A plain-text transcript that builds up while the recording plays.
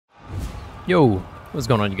Yo, what's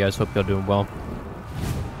going on, you guys? Hope y'all doing well.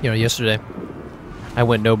 You know, yesterday I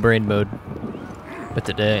went no brain mode, but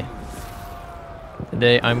today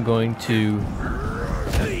I'm going to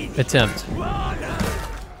attempt.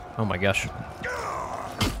 Oh my gosh.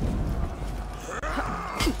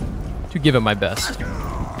 To give it my best.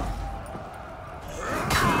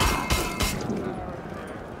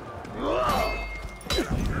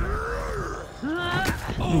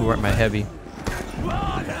 Ooh, right, my heavy.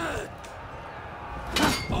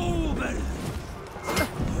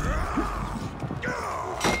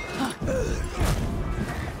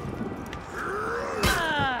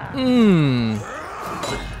 Mmm.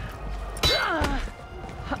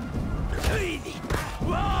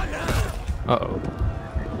 Uh-oh.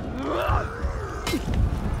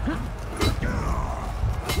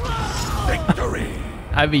 Victory.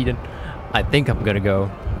 I've eaten. I think I'm gonna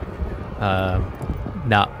go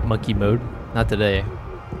not monkey mode. Not today.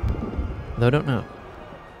 Though I don't know.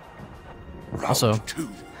 Also, Two.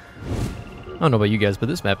 I don't know about you guys, but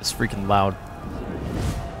this map is freaking loud.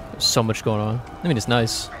 There's so much going on. I mean, it's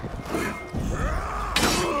nice.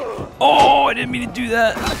 Oh, I didn't mean to do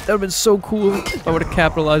that. That would have been so cool if I would have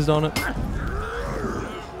capitalized on it.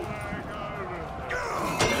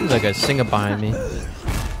 There's that guy singing behind me.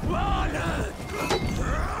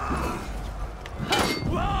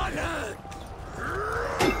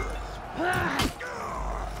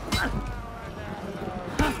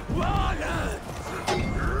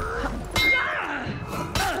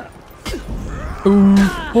 Ooh.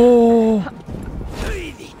 Oh.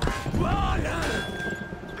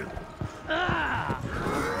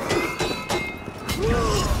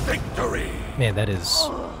 Victory. Man, that is...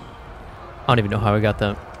 I don't even know how I got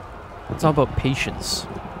that. It's all about patience,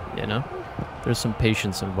 you know? There's some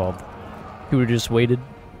patience involved. He would have just waited,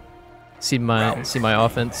 see my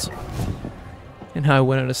offense, and how I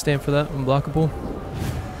went out of stand for that, unblockable.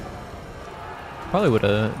 Probably would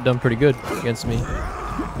have done pretty good against me.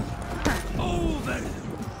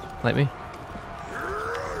 Let me.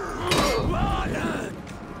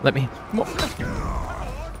 Let me. Come on.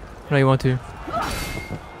 No, you want to.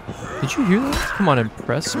 Did you hear that? Come on,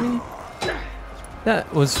 impress me?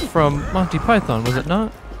 That was from Monty Python, was it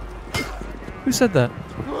not? Who said that?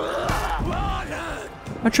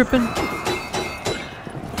 Am I tripping?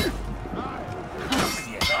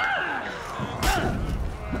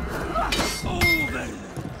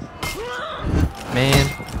 Man.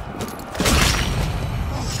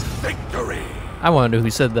 Victory. I want to know who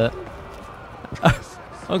said that.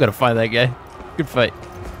 I'm gonna find that guy. Good fight.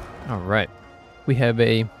 Alright. We have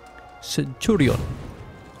a Centurion.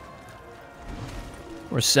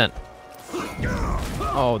 Or Cent.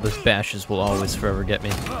 Oh, those bashes will always forever get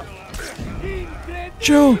me.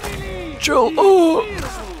 Joe! Joe! Oh!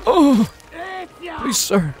 Oh! Please,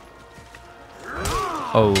 sir.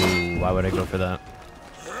 Oh, why would I go for that?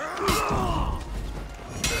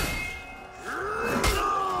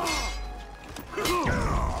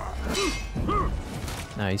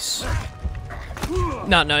 Nice.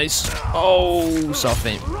 Not nice. Oh, soft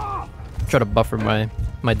aim. Try to buffer my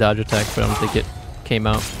dodge attack, but I don't think it came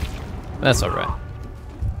out. That's alright.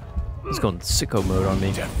 He's going sicko mode on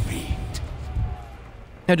me. Defeat.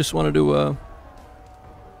 I just wanted to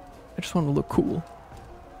look cool.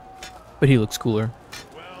 But he looks cooler.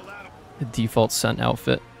 The default Cent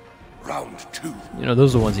outfit. Round two. You know,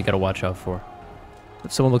 those are the ones you gotta watch out for.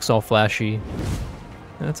 If someone looks all flashy,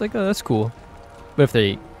 it's like, oh, that's cool. But if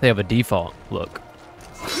they have a default look,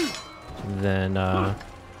 then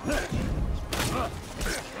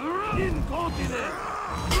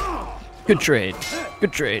good trade.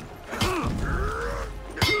 Good trade.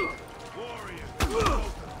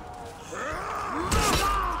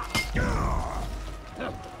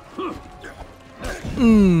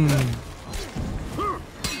 Mmm.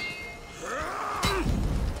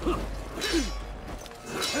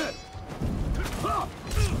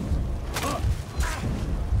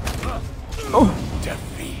 Oh.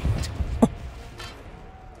 Defeat. Oh.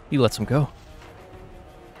 He lets him go.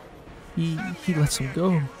 He lets him go.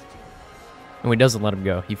 And when he doesn't let him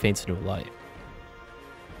go, he faints into a light.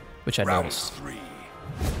 Which I Round noticed. three.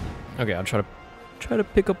 Okay, I'll try to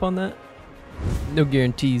pick up on that. No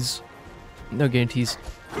guarantees. No guarantees.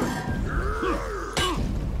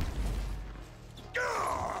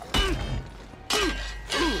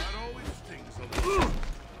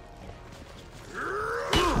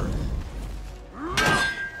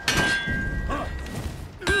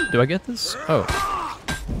 Do I get this? Oh.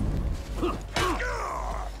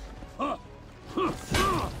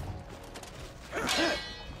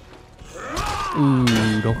 Ooh,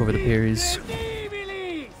 don't go for the parries.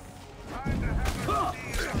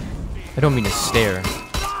 I don't mean to stare.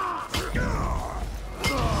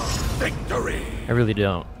 Victory! I really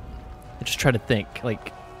don't. I just try to think.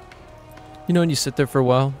 Like, you know when you sit there for a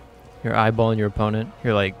while, you're eyeballing your opponent,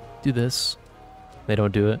 you're like, do this. They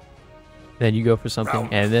don't do it. Then you go for something,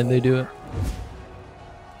 and then they do it.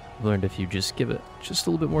 I've learned if you just give it just a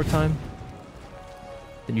little bit more time,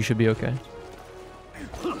 then you should be okay.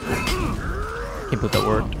 Can't believe that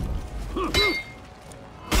worked.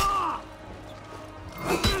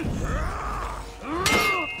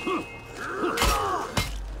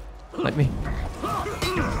 Let me.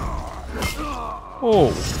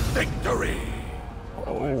 Oh. Victory!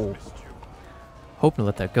 Oh. Hoping to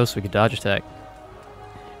let that go so we could dodge attack.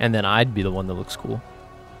 And then I'd be the one that looks cool.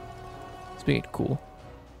 Speaking of cool.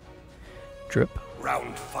 Drip.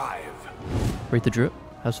 Round 5. Rate the drip.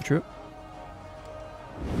 How's the drip?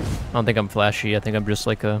 I don't think I'm flashy. I think I'm just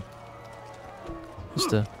like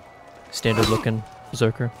just a standard looking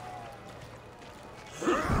berserker.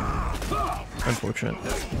 Unfortunate.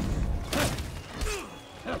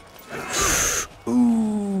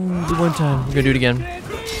 Ooh, the one time. We're gonna do it again.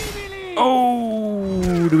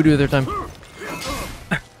 Oh, do we do it the third time?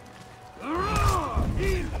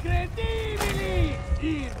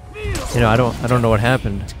 You know, I don't know what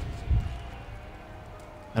happened.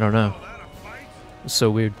 I don't know. It's so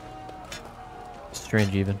weird.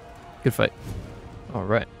 Strange even. Good fight.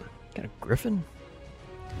 Alright. Got a griffin?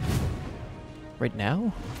 Right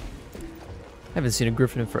now? I haven't seen a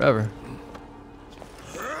griffin in forever.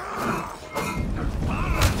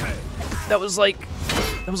 That was like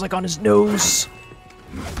on his nose.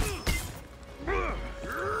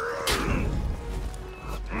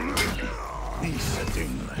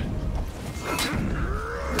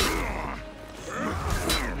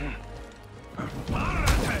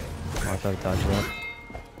 I thought I dodged that.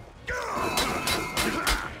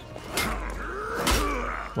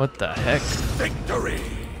 What the heck? Victory!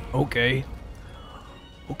 Okay.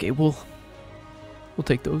 Okay, we'll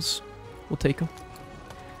take those. We'll take them.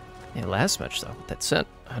 Yeah, last match though, with that set,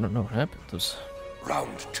 I don't know what happened. It was,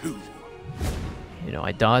 Round 2. you know,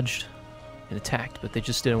 I dodged and attacked, but they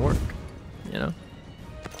just didn't work. You know?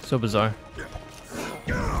 So bizarre.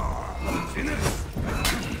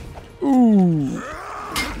 Ooh.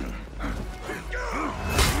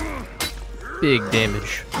 Big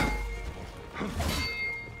damage.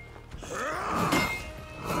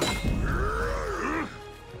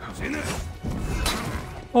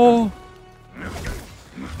 Oh.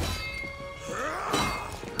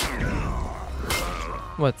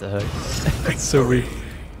 What the heck? That's so weird.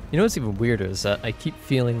 You know what's even weirder is that I keep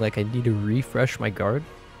feeling like I need to refresh my guard.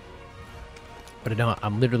 But I don't.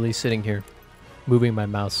 I'm literally sitting here, moving my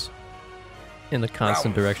mouse in the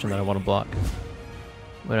constant direction that I want to block.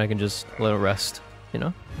 When I can just let it rest, you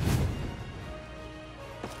know?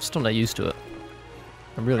 Still not used to it.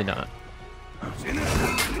 I'm really not.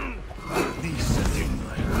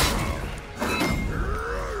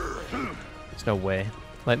 There's no way.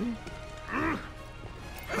 Let me?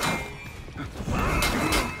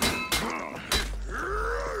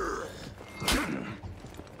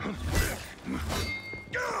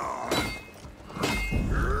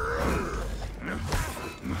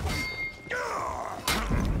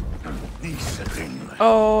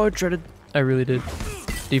 Oh, I tried to. I really did.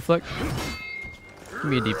 Deflect? Give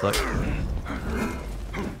me a deflect.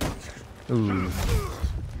 Ooh.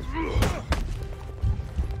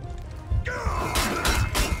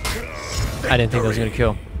 I didn't think I was gonna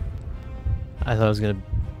kill. I thought I was gonna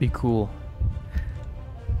be cool.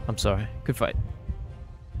 I'm sorry. Good fight.